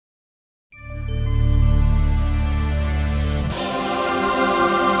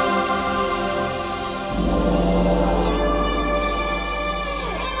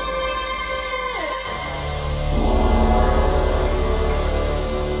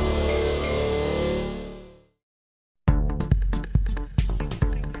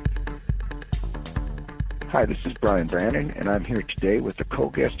Hi, this is Brian Brannon, and I'm here today with the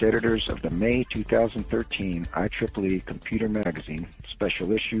co-guest editors of the May 2013 IEEE Computer Magazine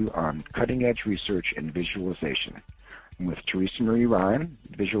special issue on cutting-edge research and visualization. I'm with Teresa Marie Ryan,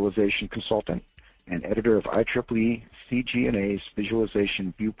 visualization consultant and editor of IEEE CG&A's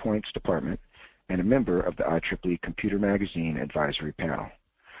Visualization Viewpoints Department and a member of the IEEE Computer Magazine advisory panel.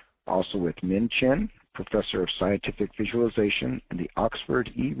 Also with Min Chen, professor of scientific visualization in the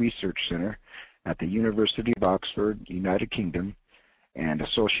Oxford E-Research Center at the University of Oxford, United Kingdom, and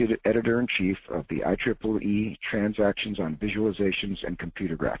Associate Editor-in-Chief of the IEEE Transactions on Visualizations and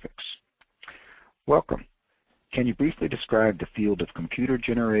Computer Graphics. Welcome. Can you briefly describe the field of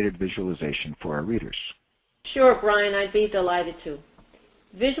computer-generated visualization for our readers? Sure, Brian, I'd be delighted to.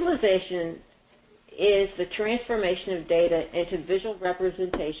 Visualization is the transformation of data into visual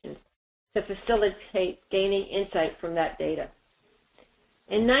representations to facilitate gaining insight from that data.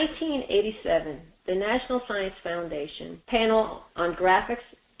 In 1987, the National Science Foundation panel on graphics,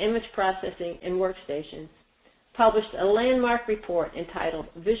 image processing, and workstations published a landmark report entitled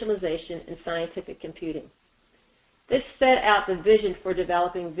Visualization in Scientific Computing. This set out the vision for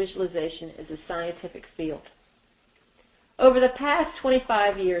developing visualization as a scientific field. Over the past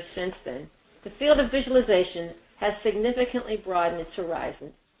 25 years since then, the field of visualization has significantly broadened its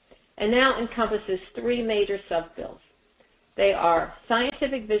horizon and now encompasses three major subfields. They are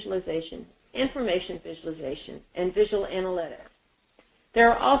scientific visualization, information visualization, and visual analytics. There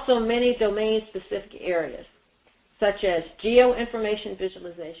are also many domain-specific areas, such as geoinformation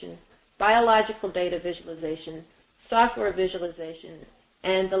visualization, biological data visualization, software visualization,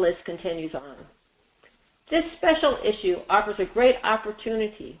 and the list continues on. This special issue offers a great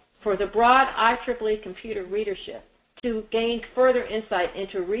opportunity for the broad IEEE computer readership to gain further insight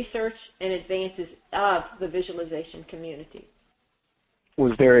into research and advances of the visualization community.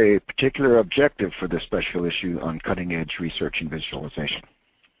 Was there a particular objective for this special issue on cutting-edge research and visualization?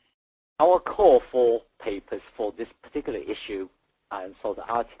 Our core for papers for this particular issue and for the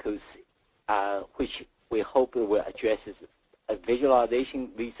articles which we hope will address a visualization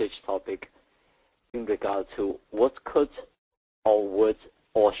research topic in regard to what could or would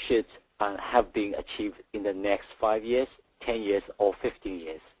or should have been achieved in the next 5 years, 10 years, or 15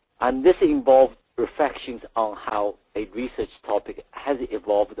 years. And this involved reflections on how a research topic has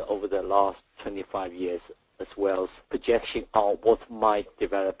evolved over the last 25 years, as well as projection on what might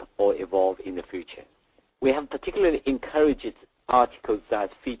develop or evolve in the future. We have particularly encouraged articles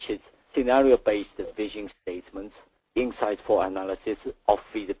that featured scenario-based vision statements, insights for analysis of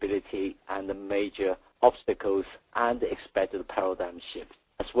feasibility and the major obstacles and expected paradigm shifts,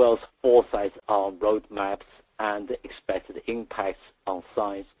 as well as foresight on roadmaps and expected impacts on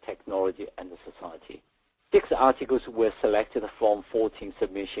science, technology, and society. 6 articles were selected from 14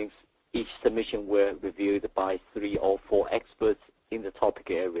 submissions. Each submission were reviewed by 3 or 4 experts in the topic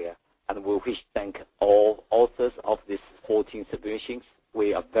area, and we wish to thank all authors of these 14 submissions.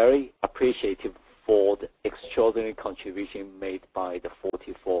 We are very appreciative for the extraordinary contribution made by the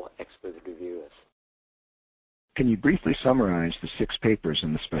 44 expert reviewers. Can you briefly summarize the 6 papers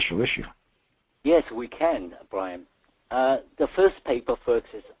in the special issue? Yes, we can, Brian. The first paper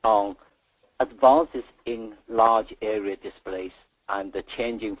focuses on advances in large area displays and the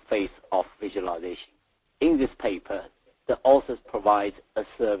changing face of visualization. In this paper, the authors provide a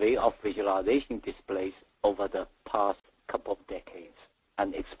survey of visualization displays over the past couple of decades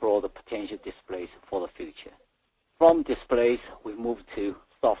and explore the potential displays for the future. From displays, we move to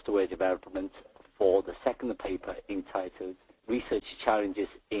software development for the second paper entitled Research Challenges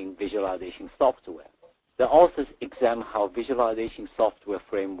in Visualization Software. The authors examine how visualization software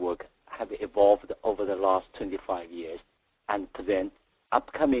frameworks have evolved over the last 25 years and present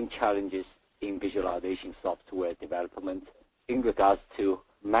upcoming challenges in visualization software development in regards to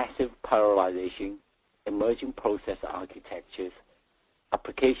massive parallelization, emerging process architectures,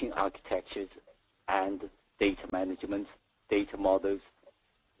 application architectures, and data management, data models,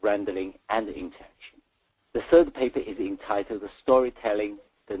 rendering, and interaction. The third paper is entitled Storytelling,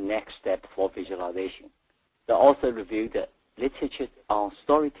 the Next Step for Visualization. The author reviewed the literature on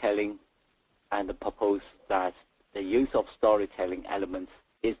storytelling and proposed that the use of storytelling elements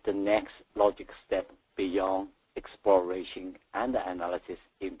is the next logical step beyond exploration and analysis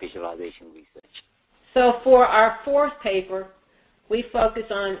in visualization research. So for our fourth paper, we focus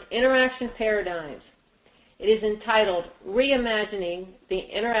on interaction paradigms. It is entitled Reimagining the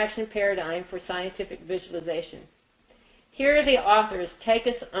Interaction Paradigm for Scientific Visualization. Here the authors take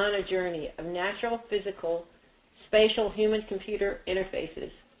us on a journey of natural, physical, spatial human-computer interfaces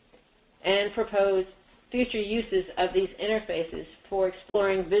and propose future uses of these interfaces for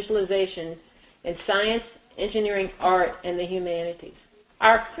exploring visualization in science, engineering, art, and the humanities.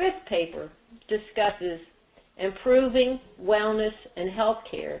 Our fifth paper discusses improving wellness and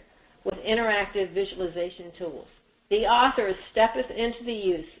healthcare with interactive visualization tools. The authors step us into the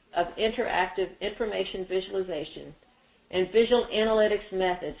use of interactive information visualization and visual analytics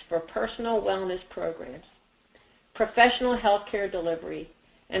methods for personal wellness programs, professional healthcare delivery,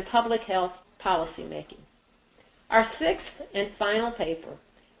 and public health policymaking. Our sixth and final paper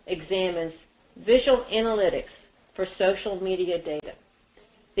examines visual analytics for social media data.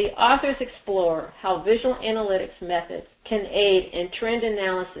 The authors explore how visual analytics methods can aid in trend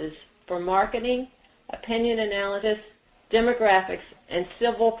analysis for marketing, opinion analysis, demographics, and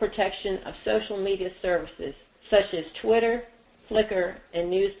civil protection of social media services such as Twitter, Flickr, and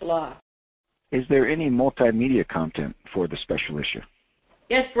news blog. Is there any multimedia content for the special issue?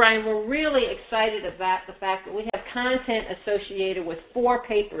 Yes, Brian, we're really excited about the fact that we have content associated with 4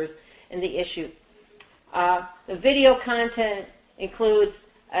 papers in the issue. The video content includes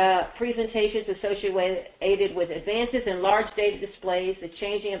presentations associated with advances in large data displays, the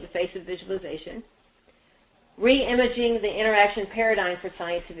changing of the face of visualization, re-imaging the interaction paradigm for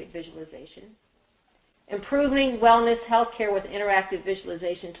scientific visualization, improving wellness healthcare with interactive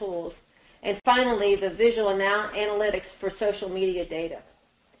visualization tools, and finally, the visual analytics for social media data.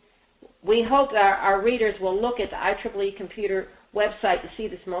 We hope that our readers will look at the IEEE Computer website to see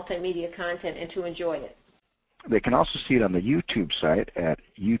this multimedia content and to enjoy it. They can also see it on the YouTube site at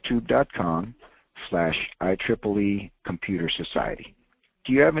youtube.com/IEEE Computer Society.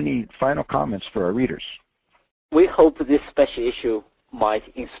 Do you have any final comments for our readers? We hope this special issue might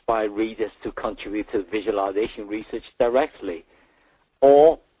inspire readers to contribute to visualization research directly,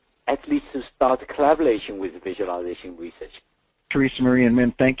 or at least to start a collaboration with visualization research. Teresa Marie and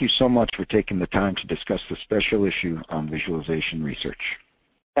Min, thank you so much for taking the time to discuss the special issue on visualization research.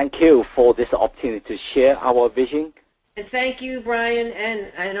 Thank you for this opportunity to share our vision. And thank you, Brian,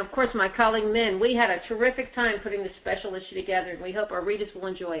 and of course my colleague Min. We had a terrific time putting this special issue together, and we hope our readers will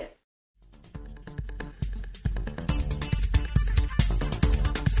enjoy it.